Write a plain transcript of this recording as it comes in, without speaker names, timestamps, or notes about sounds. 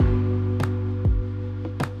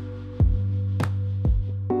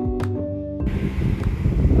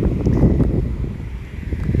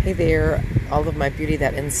Hey there, all of my Beauty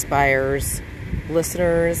That Inspires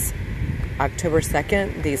listeners. October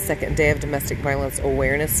 2nd, the second day of Domestic Violence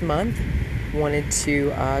Awareness Month. Wanted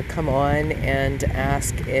to come on and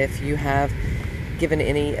ask if you have given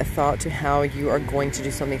any thought to how you are going to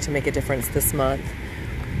do something to make a difference this month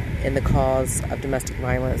in the cause of domestic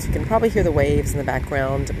violence. You can probably hear the waves in the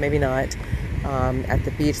background, maybe not, at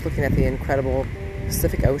the beach looking at the incredible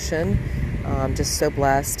Pacific Ocean. Just so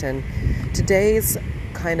blessed. And today's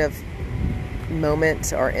kind of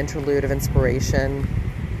moment or interlude of inspiration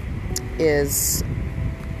is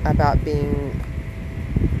about being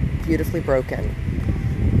beautifully broken.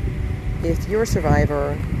 If you're a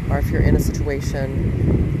survivor, or if you're in a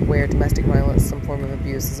situation where domestic violence, some form of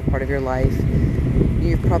abuse, is a part of your life,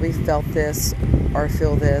 you've probably felt this or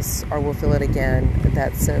feel this or will feel it again,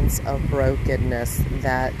 that sense of brokenness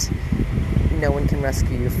that no one can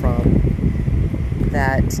rescue you from.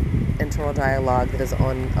 That internal dialogue that is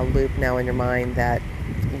on a loop now in your mind that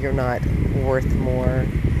you're not worth more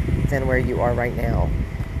than where you are right now.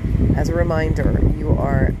 As a reminder, you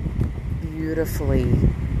are beautifully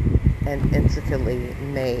and intricately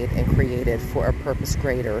made and created for a purpose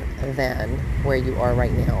greater than where you are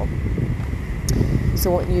right now. So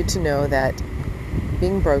I want you to know that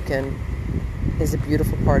being broken is a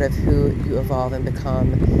beautiful part of who you evolve and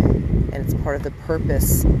become, and it's part of the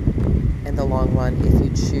purpose in the long run if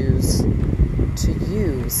you choose to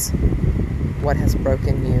use what has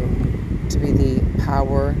broken you to be the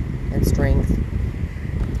power and strength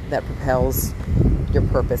that propels your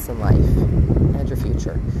purpose in life and your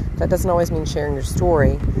future. That doesn't always mean sharing your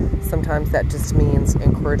story. Sometimes that just means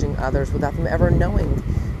encouraging others without them ever knowing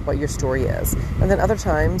what your story is. And then other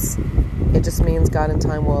times it just means God in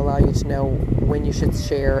time will allow you to know when you should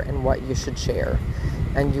share and what you should share.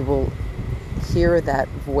 And you will hear that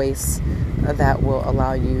voice that will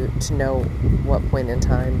allow you to know what point in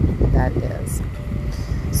time that is.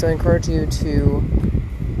 So I encourage you to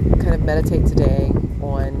kind of meditate today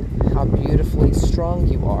on how beautifully strong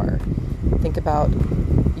you are. Think about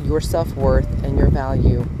your self-worth and your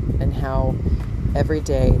value and how every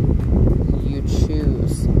day you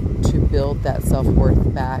choose to build that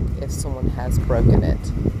self-worth back if someone has broken it.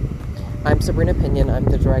 I'm Sabrina Pinion. I'm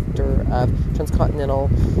the director of Transcontinental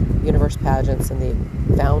Universe Pageants and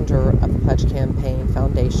the founder of the Pledge Campaign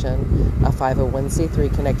Foundation, a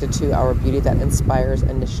 501c3 connected to our Beauty That Inspires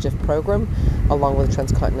initiative program, along with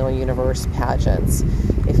Transcontinental Universe Pageants.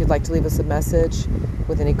 If you'd like to leave us a message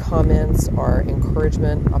with any comments or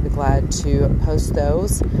encouragement, I'll be glad to post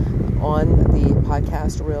those on the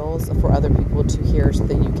podcast reels for other people to hear so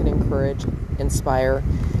that you can encourage, inspire,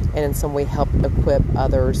 and in some way help equip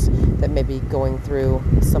others that may be going through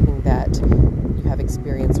something that you have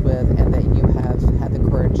experience with and that you have had the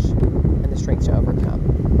courage and the strength to overcome.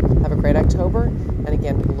 Have a great October, and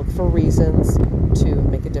again, look for reasons to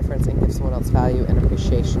make a difference and give someone else value and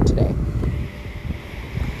appreciation today.